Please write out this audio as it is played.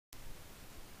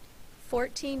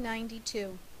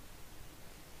1492.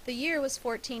 The year was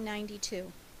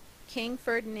 1492. King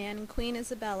Ferdinand and Queen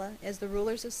Isabella, as the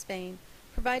rulers of Spain,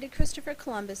 provided Christopher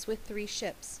Columbus with 3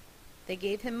 ships. They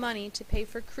gave him money to pay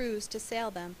for crews to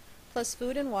sail them, plus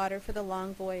food and water for the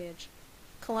long voyage.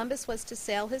 Columbus was to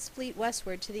sail his fleet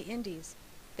westward to the Indies.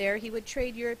 There he would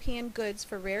trade European goods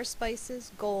for rare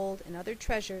spices, gold, and other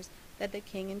treasures that the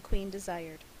king and queen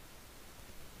desired.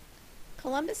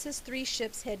 Columbus's 3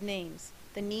 ships had names: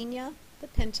 the Nina, the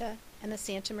Pinta, and the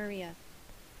Santa Maria.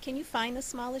 Can you find the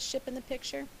smallest ship in the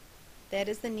picture? That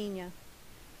is the Nina.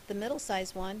 The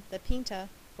middle-sized one, the Pinta,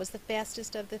 was the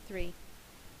fastest of the 3.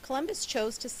 Columbus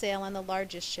chose to sail on the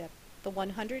largest ship, the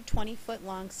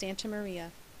 120-foot-long Santa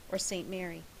Maria, or St.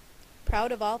 Mary.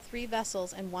 Proud of all 3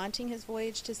 vessels and wanting his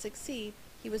voyage to succeed,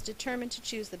 he was determined to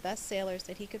choose the best sailors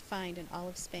that he could find in all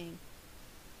of Spain.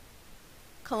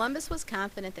 Columbus was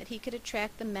confident that he could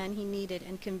attract the men he needed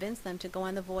and convince them to go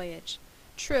on the voyage.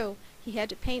 True, he had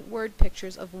to paint word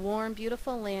pictures of warm,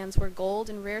 beautiful lands where gold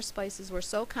and rare spices were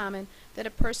so common that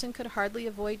a person could hardly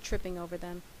avoid tripping over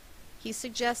them. He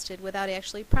suggested, without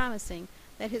actually promising,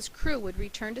 that his crew would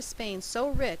return to Spain so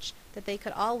rich that they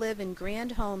could all live in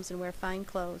grand homes and wear fine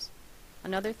clothes.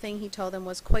 Another thing he told them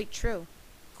was quite true.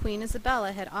 Queen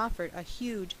Isabella had offered a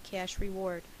huge cash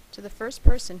reward to the first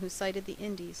person who sighted the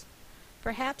Indies.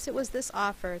 Perhaps it was this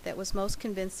offer that was most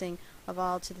convincing of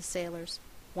all to the sailors.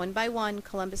 One by one,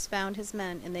 Columbus found his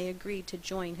men, and they agreed to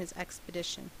join his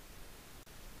expedition.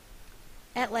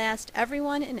 At last,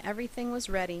 everyone and everything was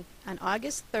ready. On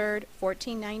August 3rd,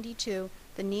 1492,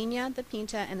 the Nina, the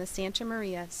Pinta, and the Santa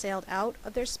Maria sailed out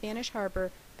of their Spanish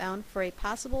harbor, bound for a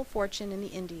possible fortune in the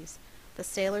Indies. The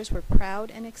sailors were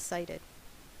proud and excited.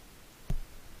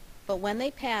 But when they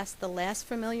passed the last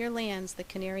familiar lands, the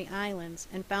Canary Islands,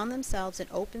 and found themselves in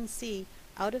open sea,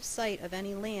 out of sight of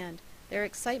any land, their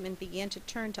excitement began to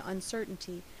turn to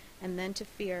uncertainty, and then to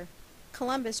fear.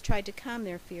 Columbus tried to calm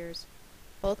their fears.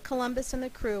 Both Columbus and the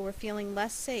crew were feeling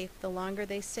less safe the longer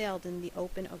they sailed in the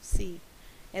open sea.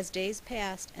 As days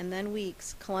passed, and then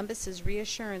weeks, Columbus's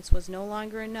reassurance was no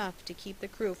longer enough to keep the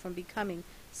crew from becoming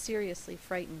seriously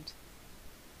frightened.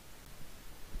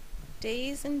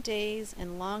 Days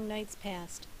and long nights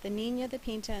passed. The Nina, the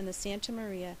Pinta, and the Santa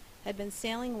Maria had been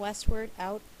sailing westward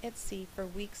out at sea for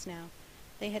weeks now.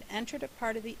 They had entered a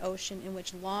part of the ocean in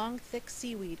which long, thick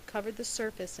seaweed covered the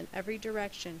surface in every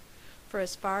direction, for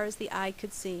as far as the eye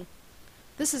could see.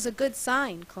 This is a good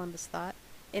sign, Columbus thought.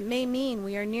 It may mean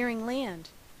we are nearing land.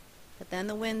 But then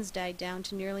the winds died down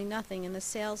to nearly nothing, and the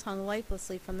sails hung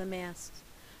lifelessly from the masts.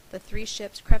 The 3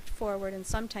 ships crept forward and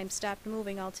sometimes stopped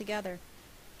moving altogether.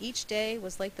 Each day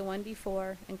was like the one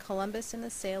before, and Columbus and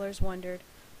the sailors wondered,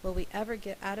 will we ever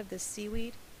get out of this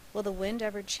seaweed? Will the wind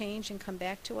ever change and come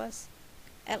back to us?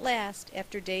 At last,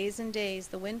 after days and days,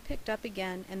 the wind picked up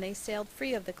again, and they sailed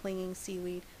free of the clinging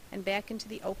seaweed and back into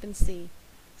the open sea.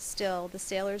 Still, the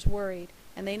sailors worried,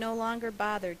 and they no longer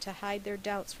bothered to hide their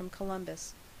doubts from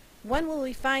Columbus. When will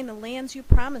we find the lands you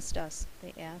promised us?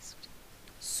 They asked.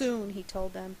 Soon, he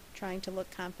told them, trying to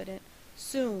look confident.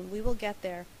 Soon, we will get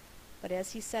there. But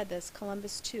as he said this,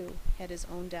 Columbus, too, had his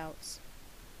own doubts.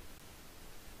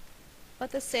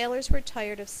 But the sailors were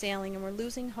tired of sailing and were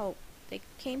losing hope. They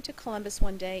came to Columbus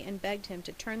one day and begged him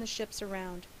to turn the ships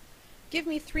around. "Give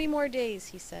me 3 more days,"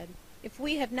 he said. "If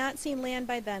we have not seen land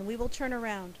by then, we will turn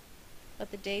around."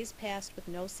 But the days passed with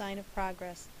no sign of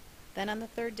progress. Then on the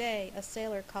 3rd day, a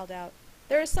sailor called out,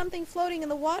 "There is something floating in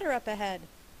the water up ahead."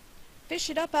 "Fish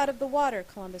it up out of the water,"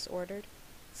 Columbus ordered.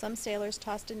 Some sailors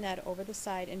tossed a net over the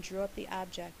side and drew up the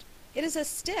object. "It is a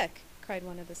stick!" cried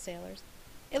one of the sailors.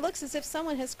 "It looks as if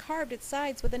someone has carved its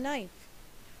sides with a knife."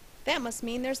 "That must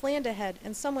mean there's land ahead,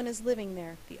 and someone is living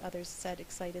there," the others said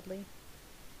excitedly.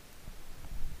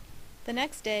 The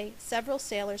next day, several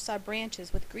sailors saw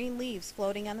branches with green leaves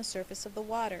floating on the surface of the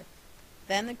water.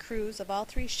 Then the crews of all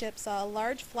 3 ships saw a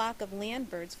large flock of land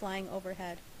birds flying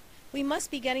overhead. "We must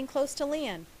be getting close to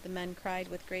land," the men cried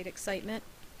with great excitement.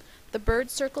 The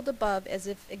birds circled above as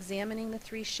if examining the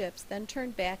 3 ships, then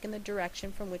turned back in the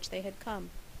direction from which they had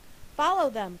come. "Follow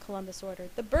them," Columbus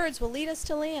ordered. "The birds will lead us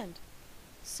to land."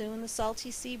 Soon the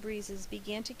salty sea breezes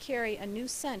began to carry a new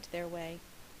scent their way.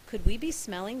 Could we be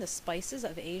smelling the spices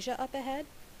of Asia up ahead?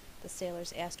 The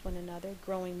sailors asked one another,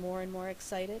 growing more and more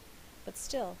excited. But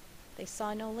still, they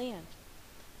saw no land.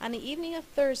 On the evening of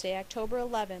Thursday, October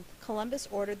 11th, Columbus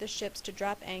ordered the ships to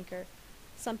drop anchor,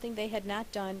 something they had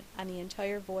not done on the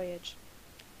entire voyage.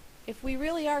 If we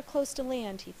really are close to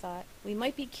land, he thought, we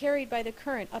might be carried by the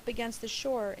current up against the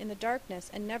shore in the darkness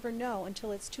and never know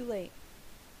until it's too late.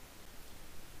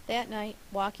 That night,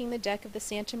 walking the deck of the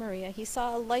Santa Maria, he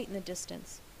saw a light in the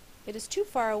distance. It is too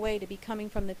far away to be coming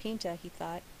from the Pinta, he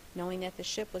thought, knowing that the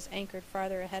ship was anchored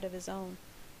farther ahead of his own.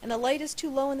 And the light is too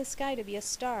low in the sky to be a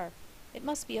star. It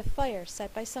must be a fire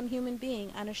set by some human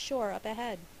being on a shore up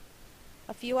ahead.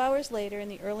 A few hours later, in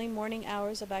the early morning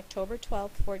hours of October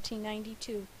 12,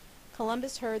 1492,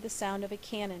 Columbus heard the sound of a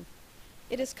cannon.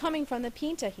 It is coming from the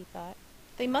Pinta, he thought.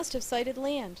 They must have sighted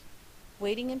land.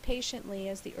 Waiting impatiently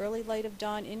as the early light of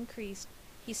dawn increased,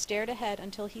 he stared ahead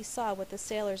until he saw what the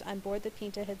sailors on board the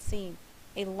Pinta had seen,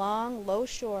 a long, low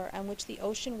shore on which the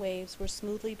ocean waves were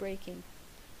smoothly breaking.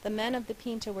 The men of the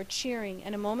Pinta were cheering,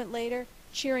 and a moment later,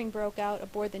 cheering broke out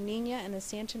aboard the Nina and the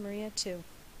Santa Maria too.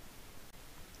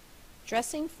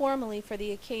 Dressing formally for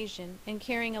the occasion, and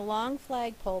carrying a long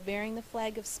flagpole bearing the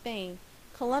flag of Spain,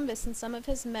 Columbus and some of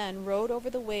his men rowed over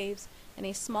the waves in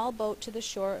a small boat to the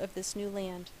shore of this new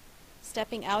land.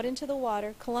 Stepping out into the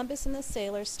water, Columbus and the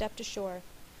sailors stepped ashore.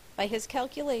 By his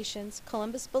calculations,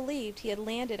 Columbus believed he had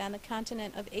landed on the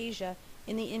continent of Asia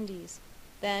in the Indies.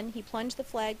 Then he plunged the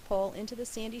flagpole into the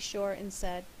sandy shore and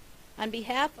said, "On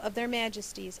behalf of their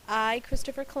majesties, I,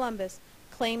 Christopher Columbus,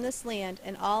 claim this land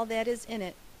and all that is in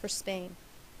it for Spain."